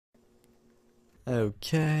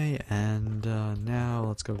Okay, and now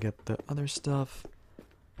let's go get the other stuff.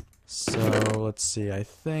 So let's see, I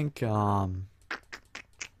think alright,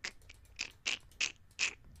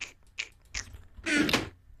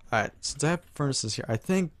 since I have furnaces here, I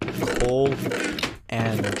think coal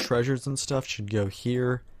and treasures and stuff should go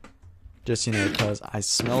here. Just, you know, because I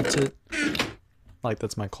smelt it. Like,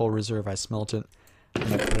 that's my coal reserve, I smelt it.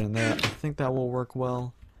 And I put it in there. I think that will work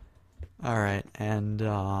well. Alright, and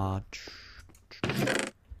yeah,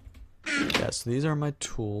 so these are my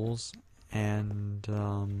tools. And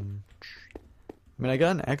I mean, I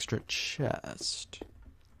got an extra chest.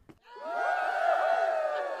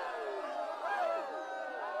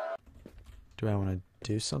 Do I want to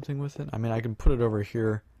do something with it? I mean, I can put it over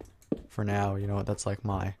here for now. You know what? That's like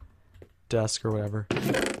my desk or whatever.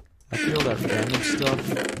 I feel that random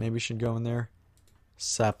stuff maybe should go in there.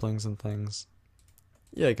 Saplings and things.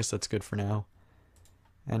 Yeah, I guess that's good for now.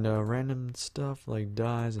 And random stuff like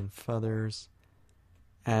dyes and feathers.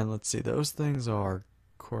 And let's see, those things are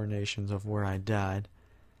coronations of where I died.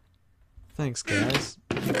 Thanks, guys.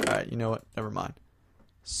 Alright, you know what? Never mind.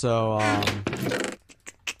 So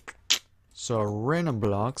random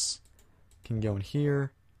blocks can go in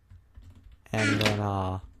here. And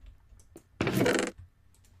then,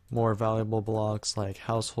 more valuable blocks like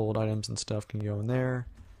household items and stuff can go in there.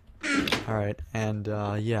 Alright, and,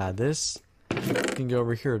 yeah, this can go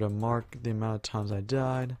over here to mark the amount of times I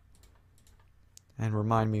died. And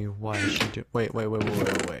remind me why I should do. Wait. I want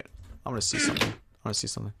to see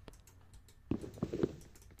something.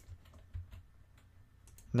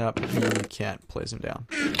 Nope, you can't place him down.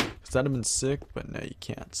 Because that'd have been sick, but no, you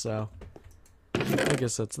can't. So, I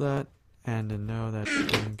guess that's that. And to know that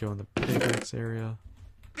didn't go in the pickaxe area.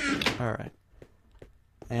 Alright.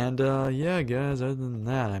 And, yeah, guys, other than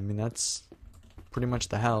that, I mean, that's pretty much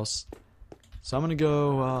the house. So I'm gonna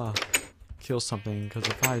go, kill something, because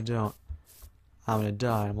if I don't, I'm gonna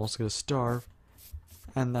die. I'm also gonna starve.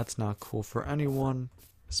 And that's not cool for anyone,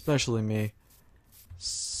 especially me.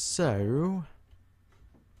 So,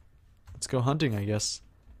 let's go hunting, I guess.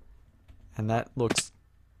 And that looks...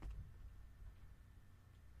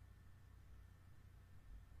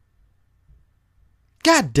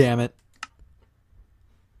 God damn it!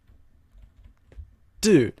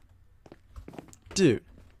 Dude. Dude.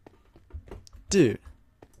 Dude.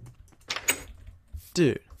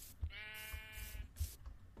 Dude.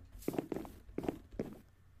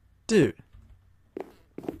 Dude.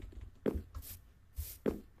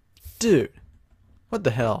 Dude. What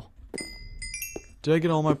the hell? Did I get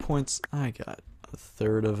all my points? I got a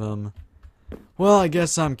third of them. Well, I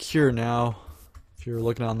guess I'm cured now. If you're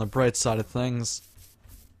looking on the bright side of things.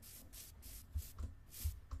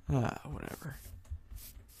 Whatever.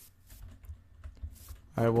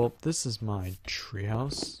 Alright, well, this is my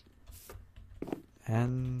treehouse.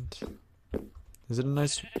 And... is it a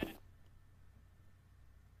nice...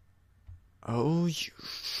 Oh, you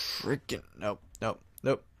freaking... Nope. No.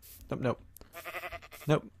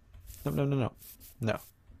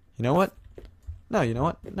 You know what? No, you know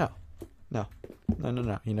what? No. You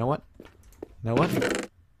know what?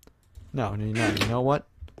 No, you know what?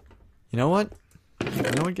 You know what? You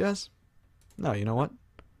know what, guys? No, you know what?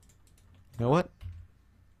 You know what?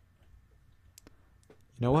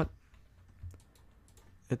 You know what?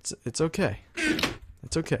 It's okay.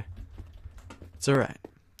 It's okay. It's alright.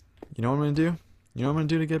 You know what I'm gonna do? You know what I'm gonna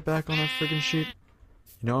do to get back on that freaking sheep?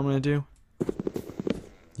 You know what I'm gonna do?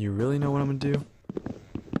 You really know what I'm gonna do?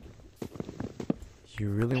 You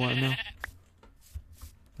really wanna know?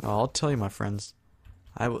 Oh, I'll tell you, my friends.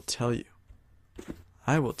 I will tell you.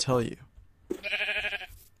 I will tell you.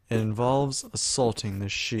 It involves assaulting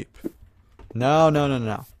this sheep. No.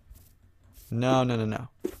 No.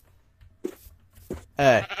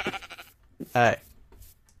 Hey.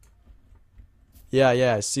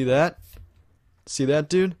 Yeah, see that? See that,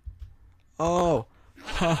 dude? Oh.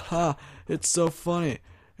 Haha. It's so funny.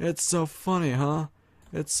 It's so funny, huh?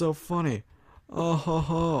 It's so funny. Oh ho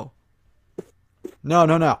ho. No.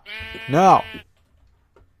 No.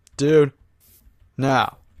 Dude.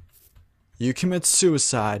 Now. You commit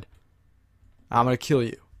suicide. I'm gonna kill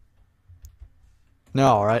you.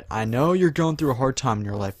 No, alright? I know you're going through a hard time in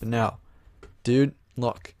your life, but no. Dude,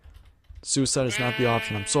 look. Suicide is not the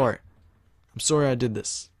option. I'm sorry. I'm sorry I did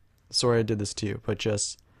this. Sorry I did this to you, but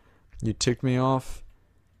just... you ticked me off.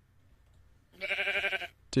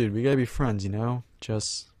 Dude, we gotta be friends, you know?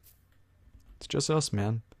 It's just us,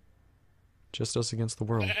 man. Just us against the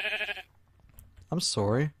world. I'm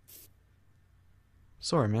sorry.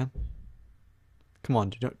 Sorry, man. Come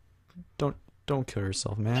on, dude. Don't kill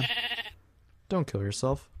yourself, man. Don't kill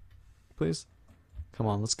yourself. Please. Come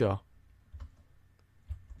on, let's go.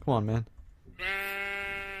 Come on, man.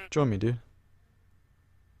 Join me, dude.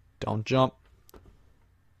 Don't jump.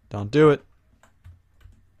 Don't do it.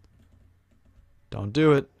 Don't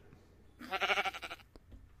do it.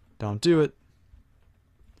 Don't do it.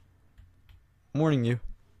 I'm warning you.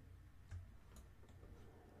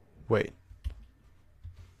 Wait.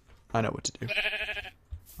 I know what to do.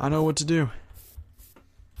 I know what to do.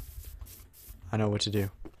 I know what to do.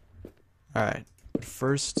 Alright. But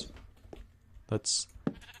first, let's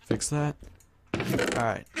fix that.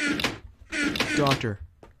 Alright. Doctor.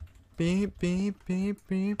 Beep, beep, beep,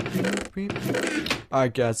 beep, beep, beep.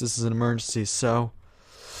 Alright, guys, this is an emergency, so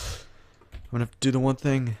I'm gonna have to do the one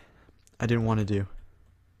thing I didn't want to do.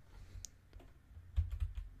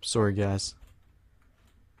 Sorry, guys.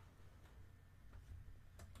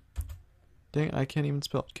 Dang it, I can't even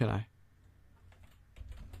spell it, can I?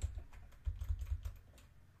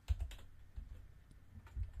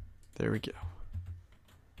 There we go.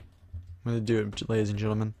 I'm gonna do it, ladies and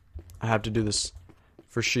gentlemen. I have to do this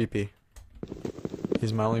for Sheepy.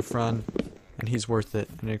 He's my only friend, and he's worth it.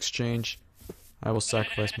 In exchange, I will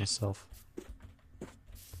sacrifice myself.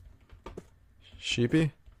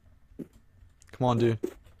 Sheepy? Come on, dude.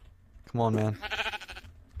 Come on, man.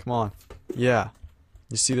 Come on. Yeah.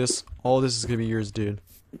 You see this? All this is gonna be yours, dude.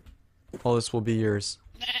 All this will be yours.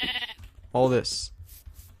 All this.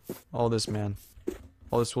 All this, man.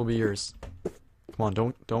 All this will be yours. Come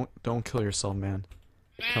on, don't kill yourself, man.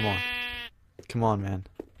 Come on. Come on, man.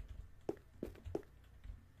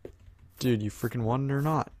 Dude, you freaking want it or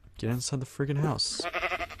not? Get inside the freaking house. I'm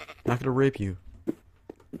not gonna rape you.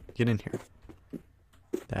 Get in here.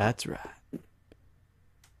 That's right.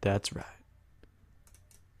 That's right.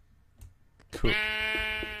 Cool.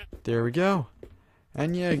 There we go.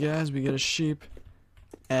 And yeah, guys, we get a sheep.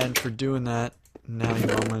 And for doing that, now you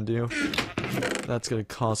know what I'm gonna do. That's gonna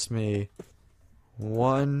cost me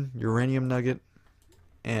 1 uranium nugget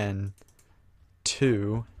and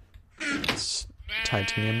 2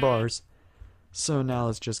 titanium bars. So now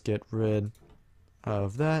let's just get rid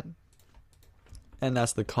of that. And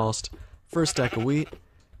that's the cost for a stack of wheat.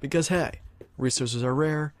 Because hey, resources are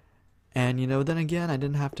rare. And you know, then again, I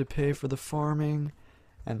didn't have to pay for the farming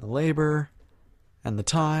and the labor and the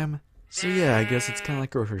time. So yeah, I guess it's kind of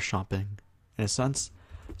like grocery shopping in a sense.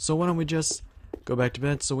 So why don't we just go back to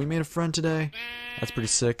bed? So we made a friend today. That's pretty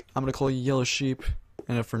sick. I'm gonna call you Yellow Sheep,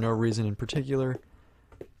 and for no reason in particular.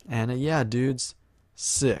 And yeah, dudes,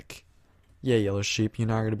 sick. Yeah, Yellow Sheep, you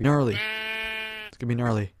know are gonna be gnarly. It's gonna be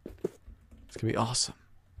gnarly. It's gonna be awesome.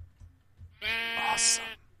 Awesome.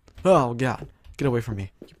 Oh god, get away from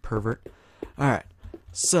me, you pervert. Alright,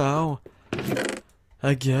 so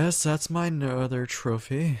I guess that's my other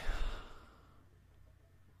trophy.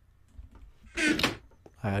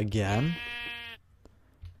 Again.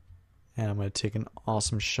 And I'm gonna take an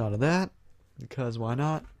awesome shot of that, because why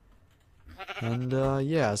not? And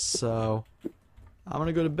yeah, so I'm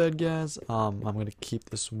gonna go to bed, guys. I'm gonna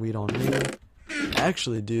keep this weed on me.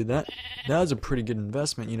 Actually, dude, that was a pretty good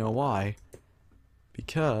investment. You know why?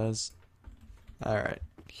 Because, alright,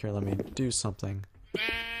 here, let me do something.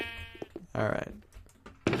 Alright.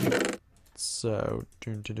 So,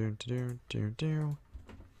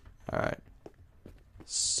 alright.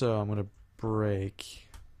 So, I'm gonna break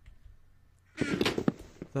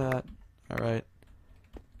that. Alright.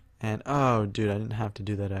 And, oh, dude, I didn't have to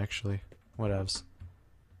do that, actually. Whatevs.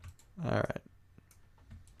 Alright.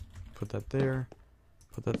 Put that there.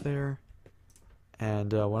 Put that there.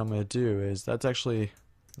 And what I'm going to do is, that's a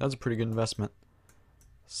pretty good investment.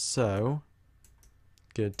 So,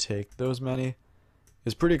 gonna take those many.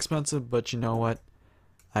 It's pretty expensive, but you know what?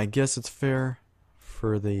 I guess it's fair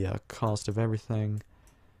for the cost of everything.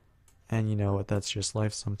 And you know what? That's just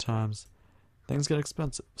life sometimes. Things get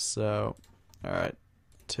expensive. So, alright.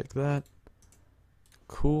 Take that.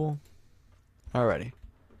 Cool. Alrighty.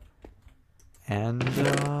 And,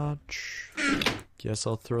 guess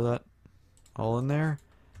I'll throw that all in there.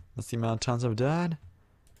 That's the amount of times I've died.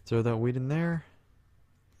 Throw that weed in there.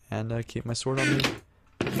 And keep my sword on me.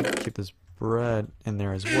 Keep this bread in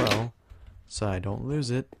there as well, so I don't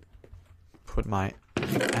lose it. Put my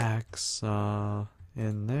axe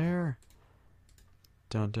in there.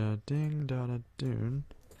 Da da ding da da doon.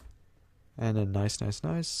 And then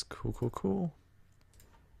nice. Cool.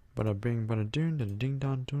 Bada bing bada doon da ding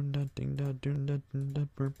da doon da ding da doon da doon da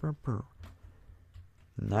brr brr brr.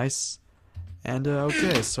 Nice. And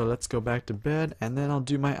okay, so let's go back to bed, and then I'll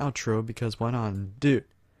do my outro, because why not? Dude,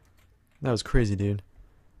 that was crazy, dude.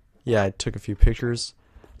 Yeah, I took a few pictures.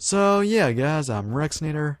 So yeah, guys, I'm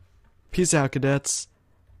Rexnator. Peace out, cadets.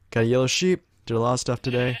 Got a yellow sheep. Did a lot of stuff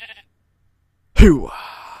today. Hoo!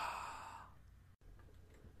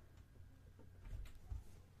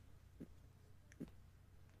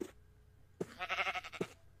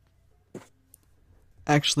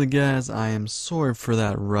 Actually, guys, I am sorry for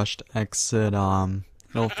that rushed exit. I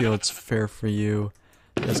don't feel it's fair for you,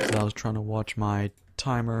 just because I was trying to watch my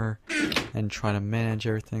timer and try to manage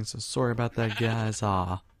everything. So sorry about that, guys. You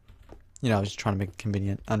know, I was just trying to make a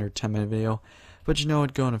convenient under 10-minute video, but you know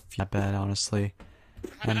what, going a few bad, honestly.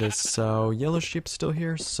 And so Yellow Sheep's still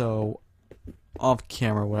here. So off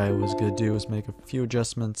camera, what I was gonna do was make a few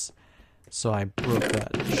adjustments. So I broke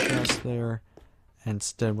that chest there.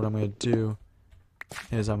 Instead, what I'm gonna do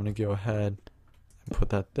is I'm gonna go ahead and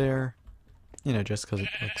put that there, you know, just because it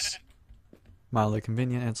looks mildly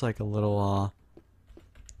convenient. It's like a little what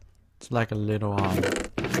would you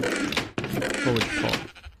call it?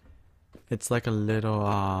 It's like a little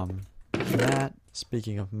mat.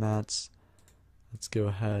 Speaking of mats, let's go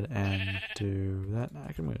ahead and do that.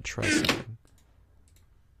 I'm gonna try something.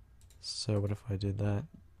 So what if I did that?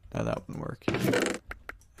 No, that wouldn't work.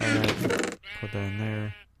 Alright, put that in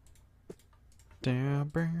there. I've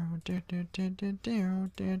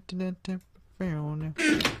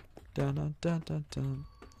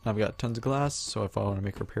got tons of glass, so if I want to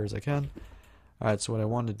make repairs, I can. Alright, so what I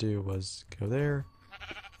wanted to do was go there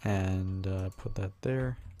and put that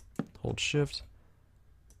there. Hold shift.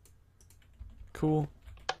 Cool.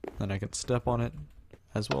 Then I can step on it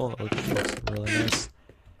as well, which looks really nice.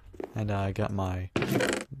 And I got my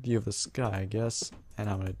view of the sky, I guess. And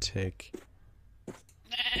I'm going to take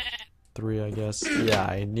 3, I guess. Yeah,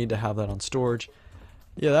 I need to have that on storage.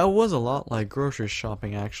 Yeah, that was a lot like grocery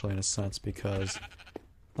shopping, actually, in a sense, because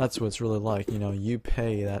that's what it's really like. You know, you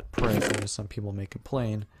pay that price, and some people may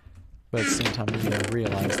complain, but at the same time, you gotta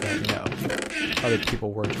realize that, you know, other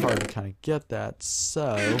people worked hard to kind of get that.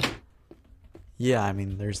 So, yeah, I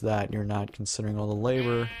mean, there's that. You're not considering all the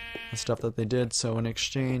labor and stuff that they did. So in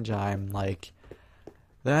exchange, I'm like,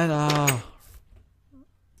 that,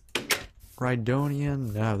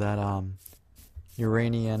 Rhydonian, no, that,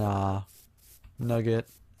 Uranian, nugget,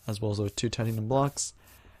 as well as those 2 titanium blocks.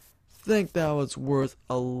 Think that was worth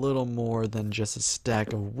a little more than just a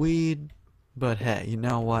stack of weed. But hey, you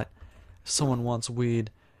know what? If someone wants weed,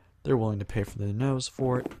 they're willing to pay for their nose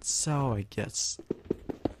for it. So I guess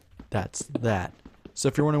that's that. So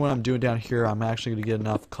if you're wondering what I'm doing down here, I'm actually going to get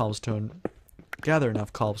enough cobblestone, gather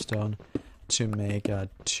enough cobblestone to make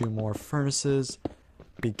 2 more furnaces,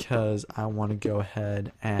 because I want to go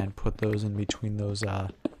ahead and put those in between those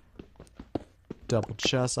double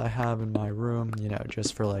chests I have in my room, you know,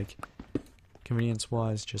 just for like convenience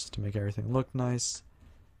wise, just to make everything look nice.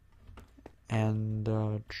 And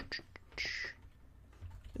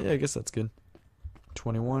yeah, I guess that's good.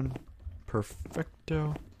 21,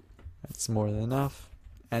 perfecto. That's more than enough.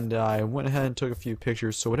 And I went ahead and took a few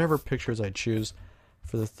pictures, so whatever pictures I choose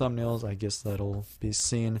for the thumbnails, I guess that'll be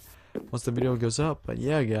seen once the video goes up. But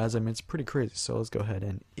yeah, guys, I mean, it's pretty crazy. So let's go ahead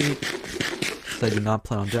and eat, because I do not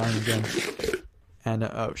plan on dying again. And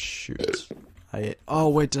oh shoot, I ate. Oh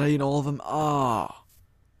wait, did I eat all of them?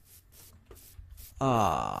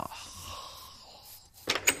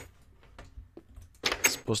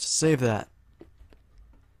 Supposed to save that.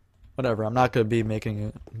 Whatever, I'm not going to be making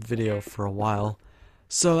a video for a while.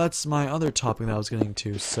 So that's my other topic that I was getting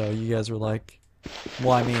to. So you guys were like,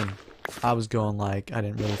 well, I mean, I was going like, I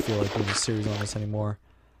didn't really feel like doing a series on this anymore.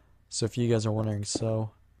 So if you guys are wondering,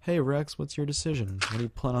 so, hey Rex, what's your decision? What do you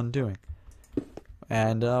plan on doing?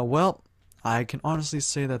 And, well, I can honestly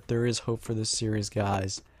say that there is hope for this series,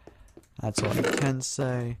 guys. That's all I can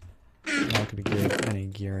say. I'm not going to give any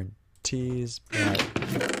guarantees,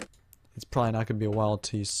 but it's probably not going to be a while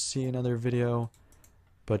till you see another video.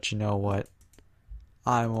 But you know what?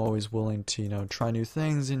 I'm always willing to, you know, try new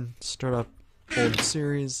things and start up old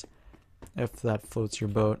series, if that floats your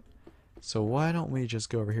boat. So why don't we just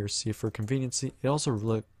go over here, see for conveniency. It also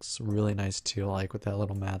looks really nice too, like with that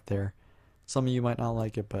little mat there. Some of you might not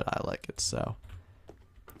like it, but I like it, so.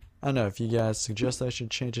 I don't know, if you guys suggest I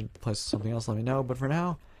should change it, place something else, let me know. But for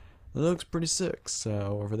now, it looks pretty sick.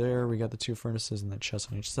 So over there, we got the 2 furnaces and the chest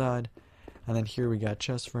on each side. And then here we got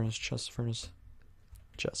chest, furnace, chest,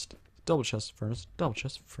 chest. Double chest, furnace, double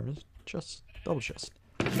chest, furnace, chest, double chest.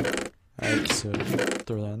 Alright, so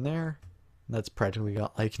throw that in there. That's practically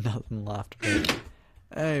got like nothing left, but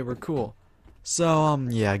hey, we're cool. So,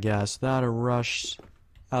 yeah, guys, without a rush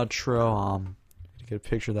outro, to get a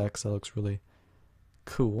picture of that because that looks really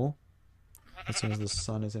cool. As soon as the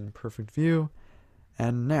sun is in perfect view.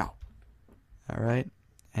 And now. Alright.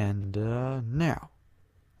 And, now.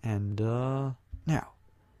 And, now.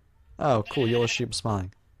 Oh, cool, Yellow Sheep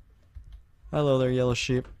smiling. Hello there, Yellow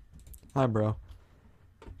Sheep. Hi, bro.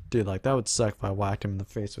 Dude, like, that would suck if I whacked him in the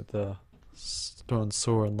face with the stone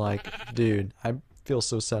sword. Like, dude, I feel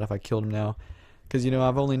so sad if I killed him now. Because, you know,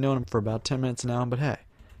 I've only known him for about 10 minutes now, but hey,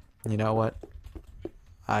 you know what?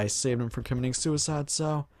 I saved him from committing suicide,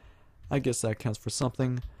 so I guess that counts for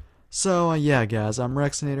something. So, yeah, guys, I'm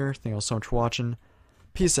Rexinator. Thank you all so much for watching.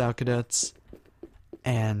 Peace out, cadets.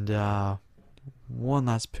 And, one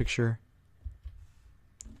last picture.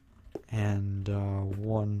 And,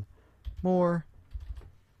 one more.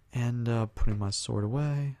 And, putting my sword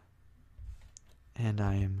away. And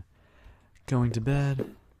I am going to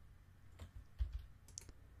bed.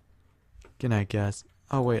 Good night, guys.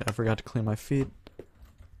 Oh, wait, I forgot to clean my feet.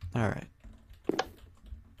 Alright.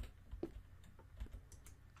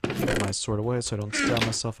 Put my sword away so I don't stab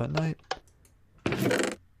myself at night.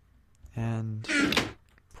 And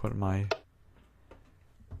put my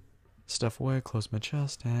stuff away, close my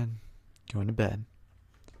chest, and go into bed.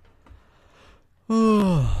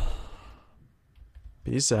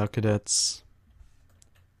 Peace out, cadets.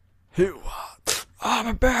 Oh,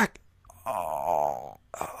 my back! Oh,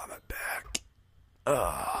 my back.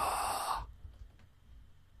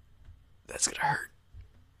 That's gonna hurt.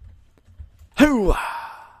 Oh,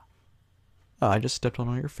 I just stepped on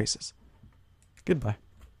all your faces. Goodbye.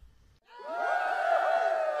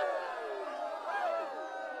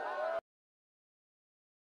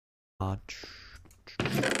 Yeah,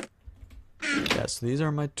 so these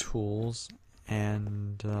are my tools,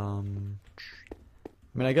 and I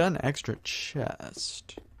mean, I got an extra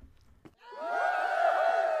chest.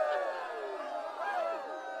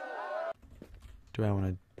 Do I want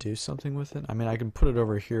to do something with it? I mean, I can put it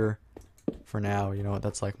over here for now. You know what?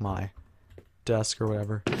 That's like my desk or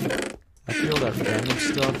whatever. I feel that random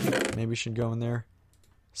stuff maybe should go in there.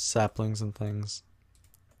 Saplings and things.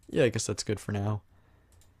 Yeah, I guess that's good for now.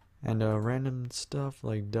 And random stuff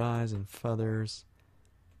like dyes and feathers.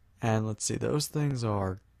 And let's see, those things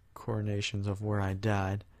are coordinations of where I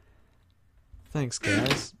died. Thanks,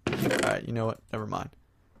 guys. Alright, you know what? Never mind.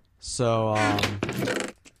 So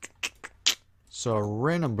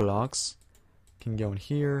random blocks can go in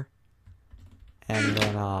here. And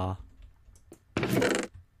then,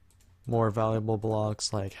 more valuable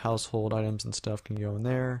blocks like household items and stuff can go in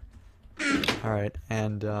there. Alright,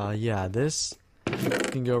 and, yeah, this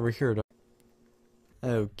can go over here.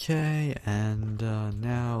 Okay, and,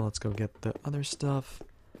 now let's go get the other stuff.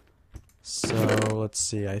 So, let's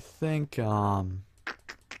see, I think, alright,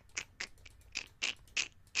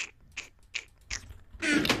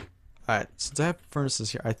 since I have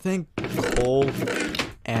furnaces here, I think coal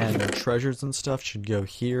and treasures and stuff should go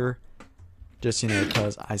here. Just, you know,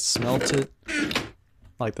 because I smelt it.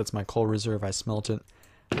 Like, that's my coal reserve, I smelt it.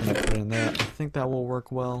 And I put it in there. I think that will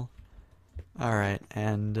work well. Alright,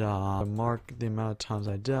 and, mark the amount of times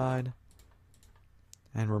I died.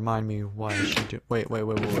 And remind me why I should do— wait. I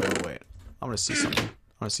want to see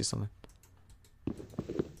something.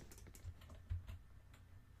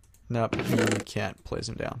 Nope, you can't place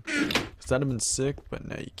him down. Because that'd have been sick, but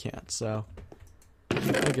no, you can't. So,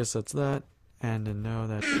 I guess that's that. And to know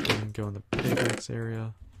that doesn't go in the pickaxe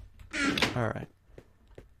area. Alright.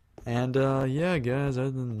 And, yeah, guys,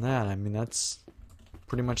 other than that, I mean, that's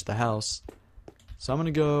pretty much the house. So I'm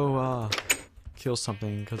gonna go, kill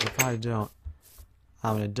something, because if I don't,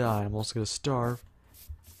 I'm gonna die. I'm also gonna starve.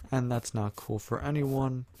 And that's not cool for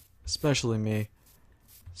anyone, especially me.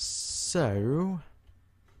 So,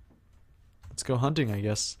 let's go hunting, I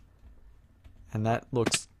guess. And that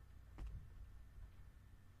looks—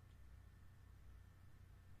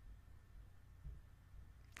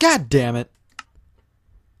 God damn it!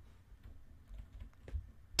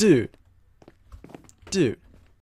 Dude.